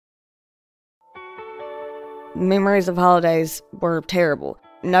Memories of holidays were terrible.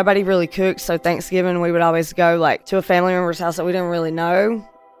 Nobody really cooked, so Thanksgiving we would always go to a family member's house that we didn't really know.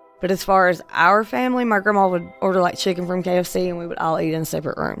 But as far as our family, my grandma would order chicken from KFC and we would all eat in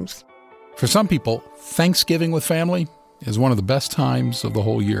separate rooms. For some people, Thanksgiving with family is one of the best times of the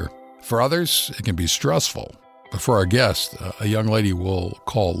whole year. For others, it can be stressful. But for our guest, a young lady we'll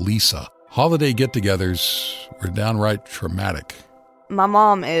call Lisa, holiday get-togethers were downright traumatic. My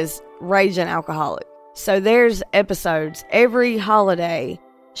mom is raging alcoholic. So there's episodes every holiday.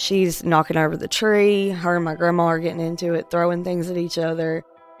 She's knocking over the tree. Her and my grandma are getting into it, throwing things at each other.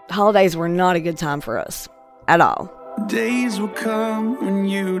 Holidays were not a good time for us at all. Days will come when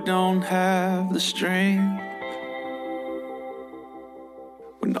you don't have the strength,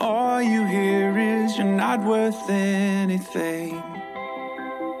 when all you hear is you're not worth anything,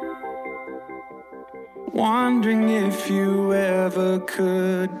 wondering if you ever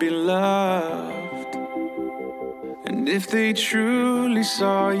could be loved. And if they truly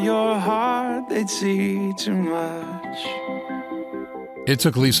saw your heart, they'd see too much. It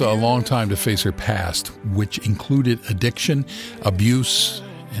took Lisa a long time to face her past, which included addiction, abuse,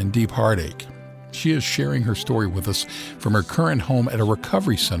 and deep heartache. She is sharing her story with us from her current home at a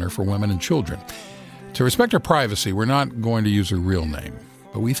recovery center for women and children. To respect her privacy, we're not going to use her real name,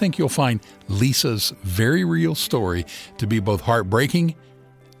 but we think you'll find Lisa's very real story to be both heartbreaking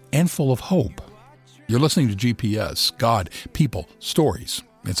and full of hope. You're listening to GPS, God, People, Stories.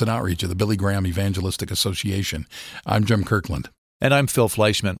 It's an outreach of the Billy Graham Evangelistic Association. I'm Jim Kirkland. And I'm Phil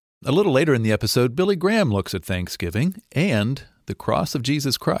Fleischman. A little later in the episode, Billy Graham looks at Thanksgiving and the cross of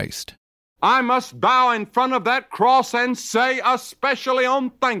Jesus Christ. I must bow in front of that cross and say, especially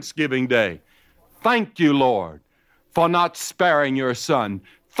on Thanksgiving Day, thank you, Lord, for not sparing your son.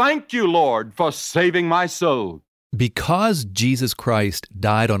 Thank you, Lord, for saving my soul. Because Jesus Christ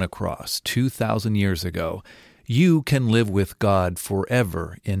died on a cross 2,000 years ago, you can live with God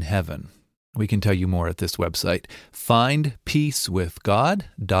forever in heaven. We can tell you more at this website,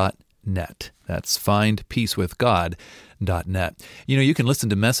 findpeacewithgod.net. That's findpeacewithgod.net. You can listen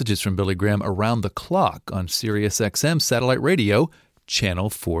to messages from Billy Graham around the clock on SiriusXM satellite radio, channel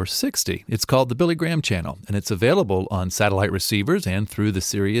 460. It's called the Billy Graham Channel, and it's available on satellite receivers and through the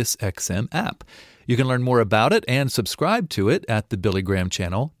SiriusXM app. You can learn more about it and subscribe to it at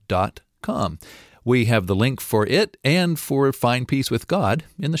thebillygrahamchannel.com. We have the link for it and for Find Peace with God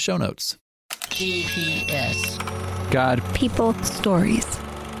in the show notes. GPS. God. People. Stories.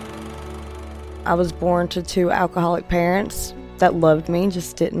 I was born to two alcoholic parents that loved me,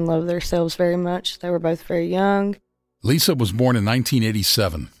 just didn't love themselves very much. They were both very young. Lisa was born in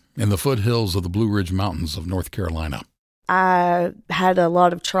 1987 in the foothills of the Blue Ridge Mountains of North Carolina. I had a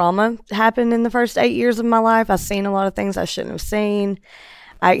lot of trauma happen in the first 8 years of my life. I've seen a lot of things I shouldn't have seen.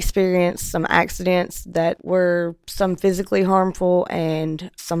 I experienced some accidents that were some physically harmful and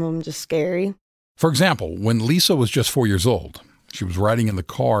some of them just scary. For example, when Lisa was just 4 years old, she was riding in the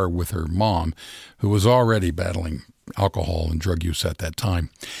car with her mom, who was already battling alcohol and drug use at that time.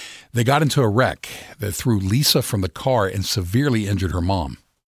 They got into a wreck that threw Lisa from the car and severely injured her mom.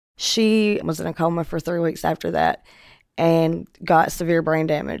 She was in a coma for 3 weeks after that and got severe brain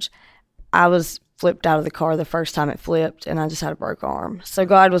damage. I was flipped out of the car the first time it flipped, and I just had a broke arm. So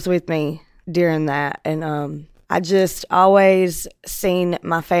God was with me during that, and I just always seen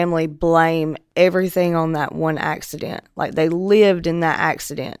my family blame everything on that one accident. Like they lived in that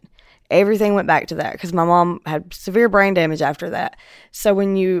accident. Everything went back to that because my mom had severe brain damage after that. So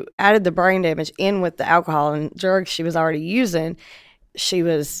when you added the brain damage in with the alcohol and drugs she was already using, she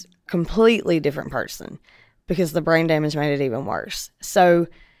was a completely different person because the brain damage made it even worse. So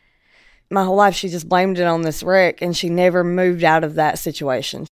my whole life, she just blamed it on this wreck, and she never moved out of that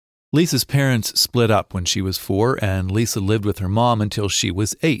situation. Lisa's parents split up when she was 4, and Lisa lived with her mom until she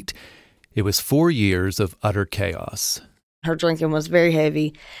was 8. It was 4 years of utter chaos. Her drinking was very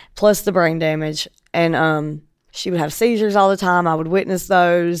heavy, plus the brain damage, and she would have seizures all the time. I would witness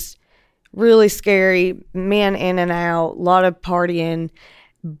those. Really scary, men in and out, a lot of partying.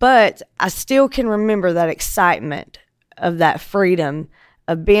 But I still can remember that excitement of that freedom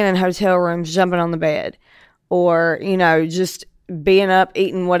of being in hotel rooms, jumping on the bed, or, just being up,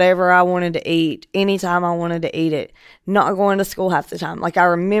 eating whatever I wanted to eat, anytime I wanted to eat it, not going to school half the time. Like, I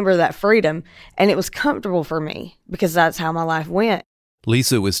remember that freedom, and it was comfortable for me because that's how my life went.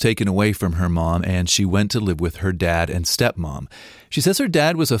 Lisa was taken away from her mom, and she went to live with her dad and stepmom. She says her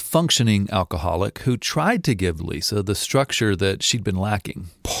dad was a functioning alcoholic who tried to give Lisa the structure that she'd been lacking.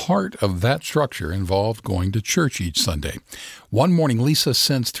 Part of that structure involved going to church each Sunday. One morning, Lisa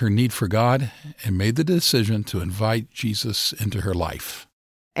sensed her need for God and made the decision to invite Jesus into her life.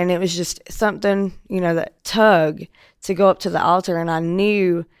 And it was just something, that tug to go up to the altar, and I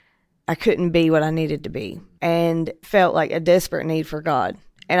knew I couldn't be what I needed to be, and felt like a desperate need for God.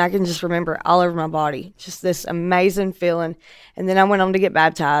 And I can just remember it all over my body, just this amazing feeling. And then I went on to get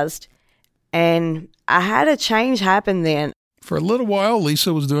baptized, and I had a change happen then. For a little while,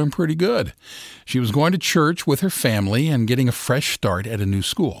 Lisa was doing pretty good. She was going to church with her family and getting a fresh start at a new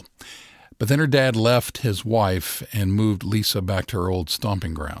school. But then her dad left his wife and moved Lisa back to her old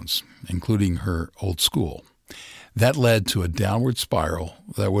stomping grounds, including her old school. That led to a downward spiral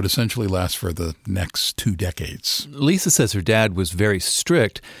that would essentially last for the next 2 decades. Lisa says her dad was very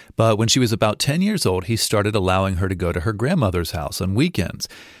strict, but when she was about 10 years old, he started allowing her to go to her grandmother's house on weekends.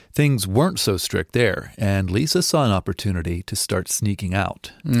 Things weren't so strict there, and Lisa saw an opportunity to start sneaking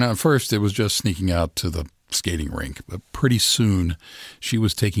out. At first, it was just sneaking out to the skating rink, but pretty soon she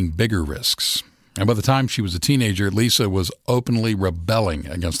was taking bigger risks. And by the time she was a teenager, Lisa was openly rebelling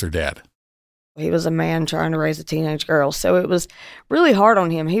against her dad. He was a man trying to raise a teenage girl, so it was really hard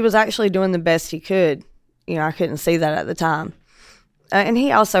on him. He was actually doing the best he could. I couldn't see that at the time. And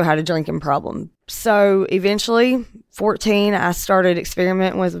he also had a drinking problem. So eventually, 14, I started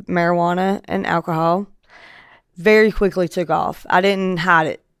experimenting with marijuana and alcohol. Very quickly took off. I didn't hide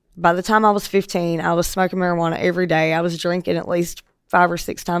it. By the time I was 15, I was smoking marijuana every day. I was drinking at least 5 or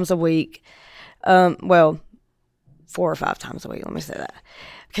 6 times a week. 4 or 5 times a week, let me say that.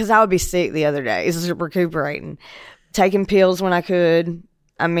 Because I would be sick the other days, recuperating. Taking pills when I could.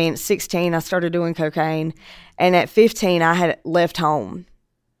 At 16, I started doing cocaine. And at 15, I had left home.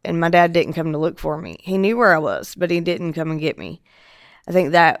 And my dad didn't come to look for me. He knew where I was, but he didn't come and get me. I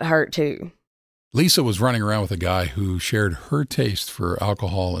think that hurt too. Lisa was running around with a guy who shared her taste for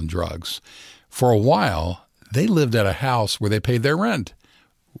alcohol and drugs. For a while, they lived at a house where they paid their rent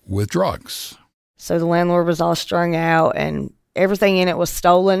with drugs. So the landlord was all strung out, and everything in it was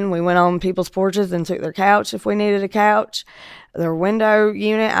stolen. We went on people's porches and took their couch if we needed a couch, their window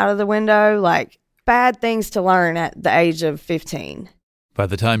unit out of the window, like bad things to learn at the age of 15. By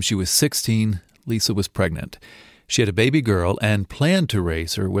the time she was 16, Lisa was pregnant. She had a baby girl and planned to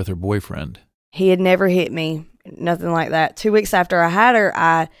raise her with her boyfriend. He had never hit me, nothing like that. 2 weeks after I had her,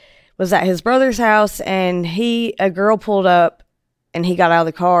 I was at his brother's house, and a girl pulled up, and he got out of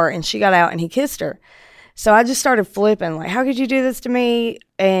the car, and she got out, and he kissed her. So I just started flipping, like, how could you do this to me?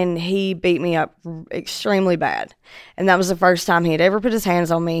 And he beat me up extremely bad. And that was the first time he had ever put his hands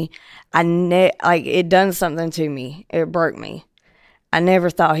on me. It done something to me. It broke me. I never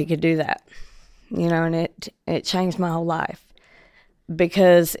thought he could do that, and it changed my whole life.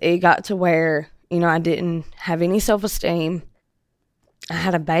 Because it got to where, I didn't have any self-esteem. I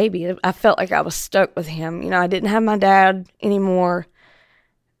had a baby. I felt like I was stuck with him. I didn't have my dad anymore.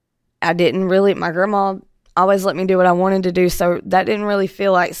 I didn't really, my grandma always let me do what I wanted to do, so that didn't really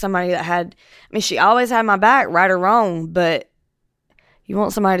feel like somebody that had, she always had my back, right or wrong, but you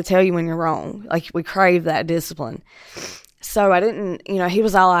want somebody to tell you when you're wrong. Like, we crave that discipline. So I didn't, he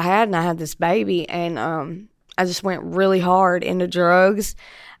was all I had, and I had this baby, and I just went really hard into drugs.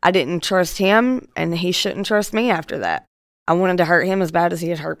 I didn't trust him, and he shouldn't trust me after that. I wanted to hurt him as bad as he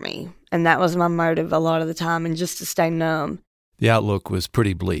had hurt me, and that was my motive a lot of the time, and just to stay numb. The outlook was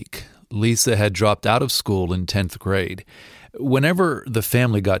pretty bleak. Lisa had dropped out of school in 10th grade. Whenever the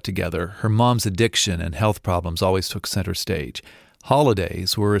family got together, her mom's addiction and health problems always took center stage.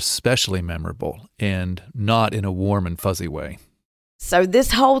 Holidays were especially memorable, and not in a warm and fuzzy way. So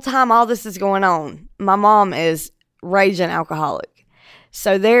this whole time all this is going on, my mom is raging alcoholic.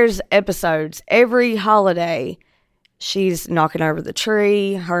 So there's episodes. Every holiday, she's knocking over the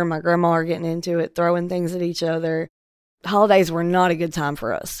tree. Her and my grandma are getting into it, throwing things at each other. Holidays were not a good time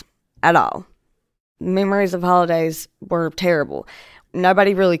for us at all. Memories of holidays were terrible.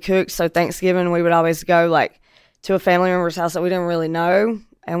 Nobody really cooked, so Thanksgiving we would always go to a family member's house that we didn't really know,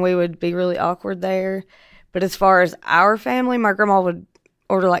 and we would be really awkward there. But as far as our family, my grandma would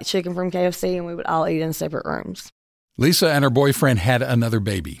order chicken from KFC, and we would all eat in separate rooms. Lisa and her boyfriend had another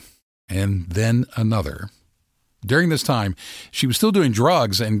baby, and then another. During this time, she was still doing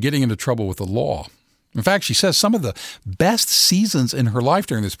drugs and getting into trouble with the law. In fact, she says some of the best seasons in her life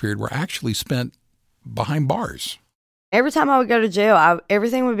during this period were actually spent behind bars. Every time I would go to jail,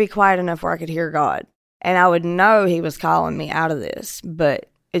 everything would be quiet enough where I could hear God. And I would know he was calling me out of this, but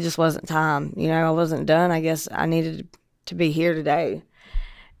it just wasn't time. I wasn't done. I guess I needed to be here today.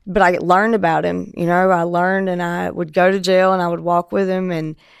 But I learned about him. I learned, and I would go to jail, and I would walk with him,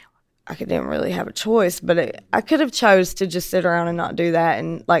 and I didn't really have a choice. But I could have chose to just sit around and not do that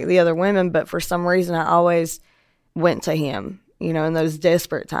and like the other women, but for some reason I always went to him, in those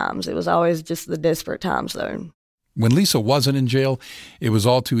desperate times. It was always just the desperate times, though. When Lisa wasn't in jail, it was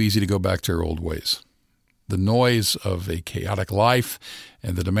all too easy to go back to her old ways. The noise of a chaotic life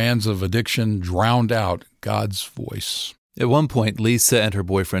and the demands of addiction drowned out God's voice. At one point, Lisa and her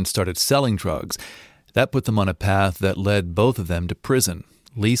boyfriend started selling drugs. That put them on a path that led both of them to prison.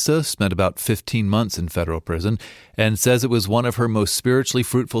 Lisa spent about 15 months in federal prison and says it was one of her most spiritually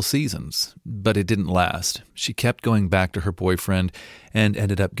fruitful seasons. But it didn't last. She kept going back to her boyfriend and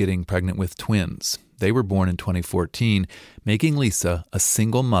ended up getting pregnant with twins. They were born in 2014, making Lisa a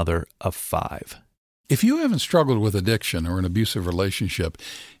single mother of 5. If you haven't struggled with addiction or an abusive relationship,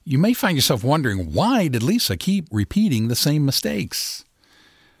 you may find yourself wondering, why did Lisa keep repeating the same mistakes?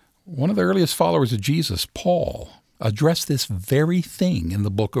 One of the earliest followers of Jesus, Paul, addressed this very thing in the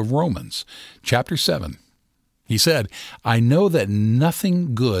book of Romans, chapter 7. He said, "I know that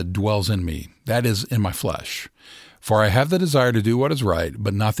nothing good dwells in me, that is, in my flesh. For I have the desire to do what is right,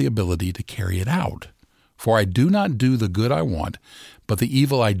 but not the ability to carry it out. For I do not do the good I want, but the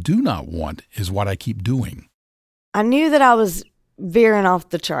evil I do not want is what I keep doing." I knew that I was veering off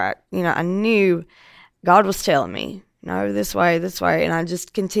the track. I knew God was telling me, no, this way. And I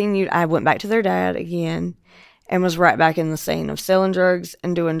just continued. I went back to their dad again and was right back in the scene of selling drugs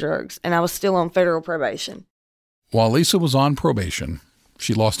and doing drugs. And I was still on federal probation. While Lisa was on probation,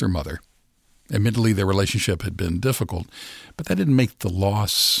 she lost her mother. Admittedly, their relationship had been difficult, but that didn't make the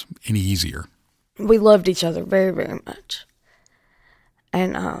loss any easier. We loved each other very, very much.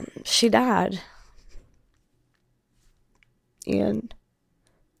 And she died in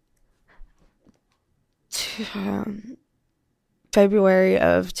February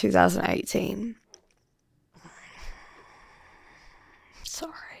of 2018.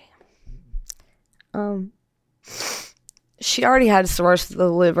 Sorry. She already had cirrhosis of the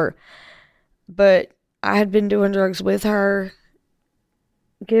liver, but I had been doing drugs with her,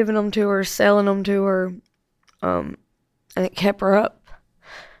 giving them to her, selling them to her, and it kept her up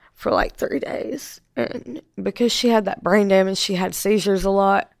for like 3 days. And because she had that brain damage, she had seizures a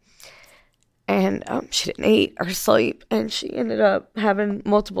lot, and she didn't eat or sleep, and she ended up having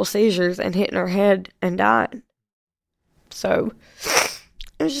multiple seizures and hitting her head and dying. So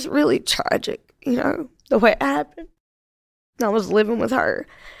it was just really tragic, the way it happened. I was living with her,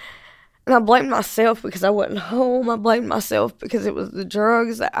 and I blamed myself because I wasn't home. I blamed myself because it was the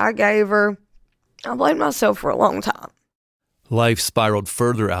drugs that I gave her. I blamed myself for a long time. Life spiraled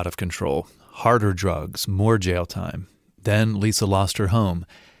further out of control. Harder drugs, more jail time. Then Lisa lost her home,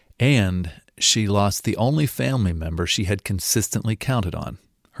 and she lost the only family member she had consistently counted on,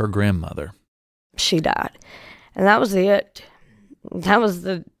 her grandmother. She died, and that was it. That was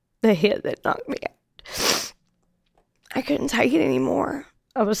the hit that knocked me out. I couldn't take it anymore.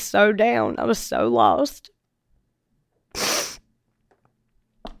 I was so down. I was so lost.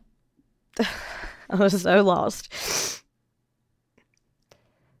 I was so lost.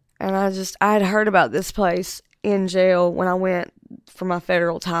 And I had heard about this place in jail when I went for my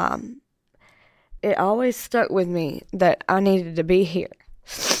federal time. It always stuck with me that I needed to be here.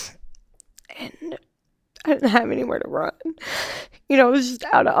 And I didn't have anywhere to run. I was just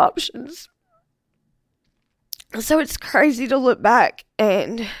out of options. So it's crazy to look back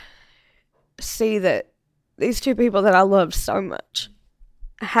and see that these two people that I loved so much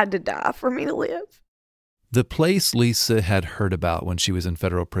had to die for me to live. The place Lisa had heard about when she was in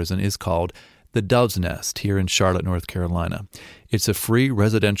federal prison is called the Dove's Nest here in Charlotte, North Carolina. It's a free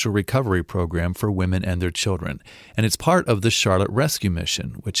residential recovery program for women and their children, and it's part of the Charlotte Rescue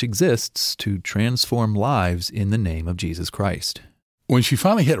Mission, which exists to transform lives in the name of Jesus Christ. When she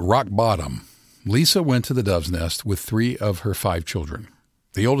finally hit rock bottom, Lisa went to the Dove's Nest with 3 of her 5 children.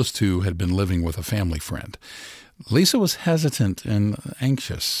 The oldest 2 had been living with a family friend. Lisa was hesitant and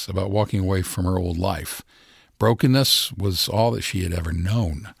anxious about walking away from her old life. Brokenness was all that she had ever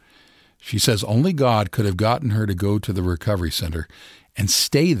known. She says only God could have gotten her to go to the recovery center and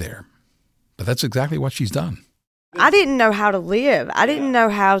stay there. But that's exactly what she's done. I didn't know how to live. I didn't know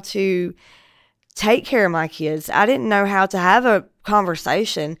how to take care of my kids. I didn't know how to have a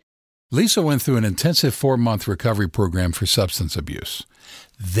conversation. Lisa went through an intensive 4-month recovery program for substance abuse.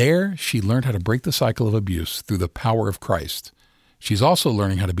 There, she learned how to break the cycle of abuse through the power of Christ. She's also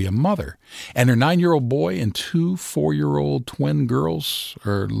learning how to be a mother. And her 9-year-old boy and 2 4-year-old twin girls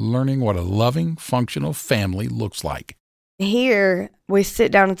are learning what a loving, functional family looks like. Here, we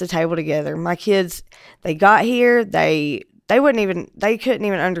sit down at the table together. My kids, they got here, they couldn't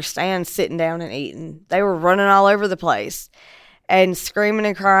even understand sitting down and eating. They were running all over the place and screaming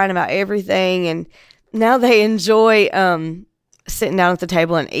and crying about everything. And now they enjoy sitting down at the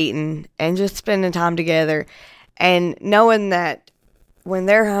table and eating and just spending time together and knowing that when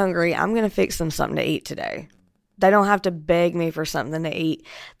they're hungry, I'm going to fix them something to eat today. They don't have to beg me for something to eat.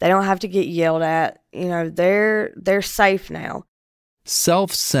 They don't have to get yelled at. They're safe now.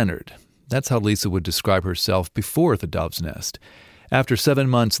 Self-centered. That's how Lisa would describe herself before the Dove's Nest. After 7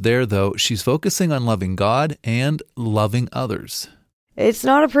 months there, though, she's focusing on loving God and loving others. It's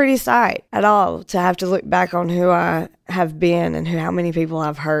not a pretty sight at all to have to look back on who I have been and how many people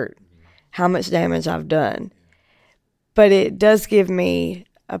I've hurt, how much damage I've done. But it does give me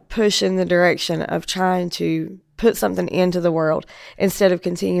a push in the direction of trying to put something into the world instead of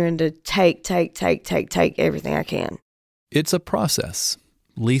continuing to take everything I can. It's a process.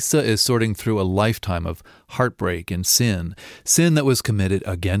 Lisa is sorting through a lifetime of heartbreak and sin that was committed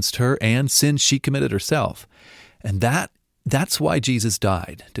against her and sin she committed herself. And that's why Jesus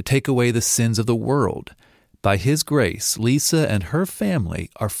died, to take away the sins of the world. By His grace, Lisa and her family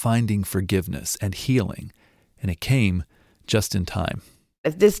are finding forgiveness and healing, and it came just in time.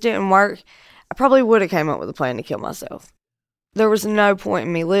 If this didn't work, I probably would have came up with a plan to kill myself. There was no point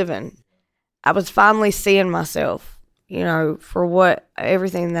in me living. I was finally seeing myself, for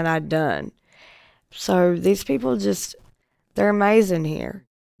everything that I'd done. So these people they're amazing here.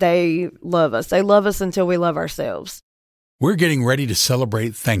 They love us. They love us until we love ourselves. We're getting ready to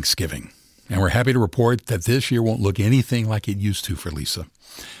celebrate Thanksgiving, and we're happy to report that this year won't look anything like it used to for Lisa.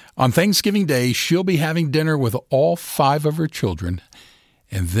 On Thanksgiving Day, she'll be having dinner with all 5 of her children,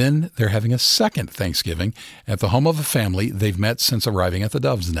 and then they're having a second Thanksgiving at the home of a family they've met since arriving at the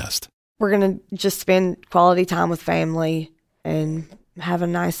Dove's Nest. We're going to just spend quality time with family and have a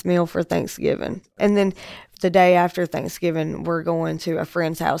nice meal for Thanksgiving. And then the day after Thanksgiving, we're going to a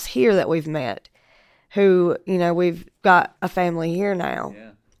friend's house here that we've met, who, we've got a family here now.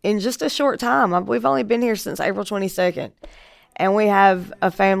 Yeah. In just a short time. We've only been here since April 22nd. And we have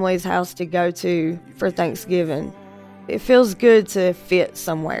a family's house to go to for Thanksgiving. It feels good to fit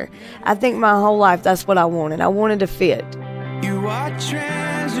somewhere. I think my whole life that's what I wanted. I wanted to fit. You are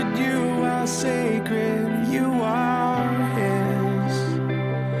treasured, you are sacred, you are His.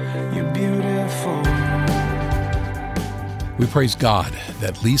 You're beautiful. We praise God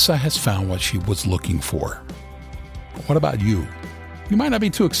that Lisa has found what she was looking for. What about you? You might not be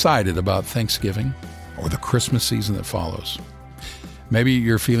too excited about Thanksgiving or the Christmas season that follows. Maybe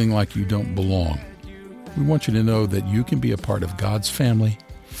you're feeling like you don't belong. We want you to know that you can be a part of God's family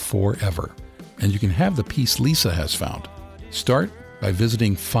forever, and you can have the peace Lisa has found. Start by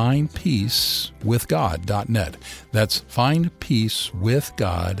visiting findpeacewithgod.net. That's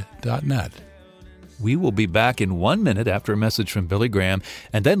findpeacewithgod.net. We will be back in 1 minute after a message from Billy Graham,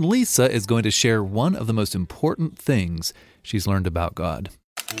 and then Lisa is going to share one of the most important things she's learned about God.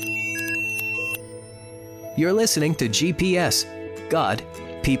 You're listening to GPS, God,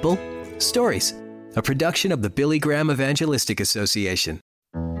 People, Stories, a production of the Billy Graham Evangelistic Association.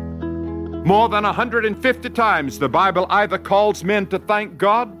 More than 150 times the Bible either calls men to thank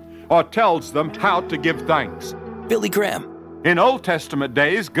God or tells them how to give thanks. Billy Graham. In Old Testament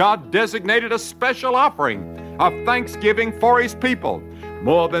days, God designated a special offering of thanksgiving for His people.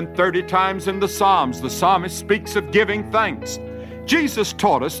 More than 30 times in the Psalms, the psalmist speaks of giving thanks. Jesus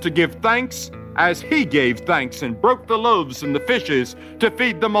taught us to give thanks as He gave thanks and broke the loaves and the fishes to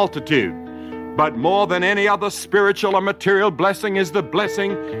feed the multitude. But more than any other spiritual or material blessing is the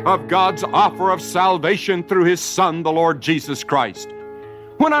blessing of God's offer of salvation through His Son, the Lord Jesus Christ.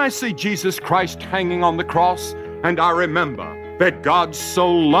 When I see Jesus Christ hanging on the cross, and I remember that God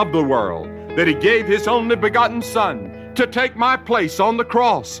so loved the world that He gave His only begotten Son to take my place on the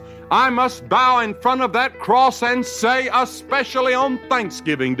cross, I must bow in front of that cross and say, especially on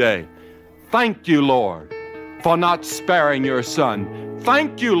Thanksgiving Day, thank you, Lord, for not sparing your Son.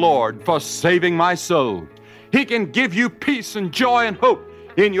 Thank you, Lord, for saving my soul. He can give you peace and joy and hope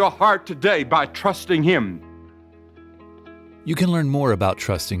in your heart today by trusting Him. You can learn more about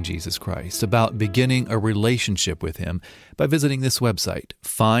trusting Jesus Christ, about beginning a relationship with Him, by visiting this website,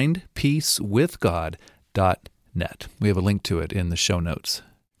 findpeacewithgod.net. We have a link to it in the show notes.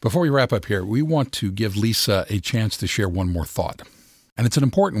 Before we wrap up here, we want to give Lisa a chance to share one more thought. And it's an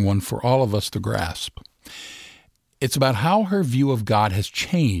important one for all of us to grasp. It's about how her view of God has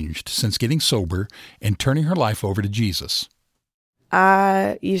changed since getting sober and turning her life over to Jesus.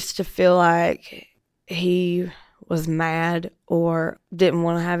 I used to feel like He was mad or didn't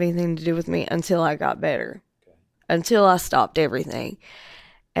want to have anything to do with me until I got better, until I stopped everything.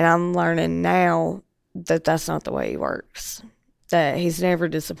 And I'm learning now that that's not the way He works, that He's never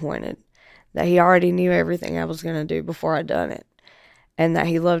disappointed, that He already knew everything I was going to do before I'd done it, and that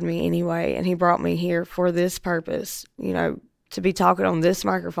He loved me anyway, and He brought me here for this purpose, to be talking on this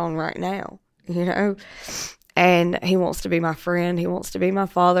microphone right now, and He wants to be my friend. He wants to be my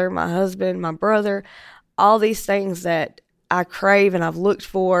father, my husband, my brother, all these things that I crave and I've looked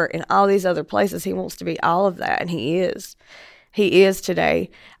for in all these other places. He wants to be all of that, and he is. He is today.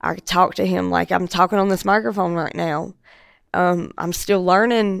 I talk to him like I'm talking on this microphone right now. I'm still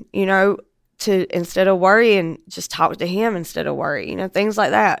learning, to, instead of worrying, just talk to him instead of worry, things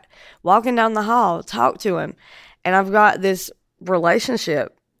like that. Walking down the hall, talk to him. And I've got this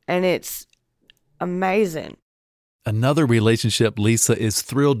relationship, and it's amazing. Another relationship Lisa is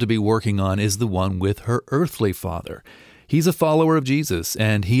thrilled to be working on is the one with her earthly father. He's a follower of Jesus,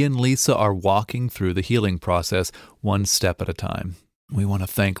 and he and Lisa are walking through the healing process one step at a time. We want to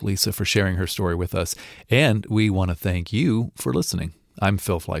thank Lisa for sharing her story with us, and we want to thank you for listening. I'm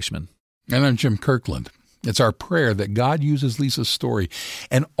Phil Fleischman. And I'm Jim Kirkland. It's our prayer that God uses Lisa's story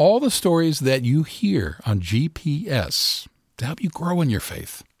and all the stories that you hear on GPS to help you grow in your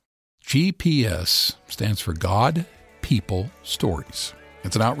faith. GPS stands for God, People, Stories.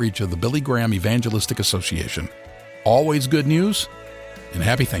 It's an outreach of the Billy Graham Evangelistic Association. Always good news, and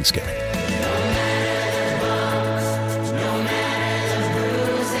happy Thanksgiving.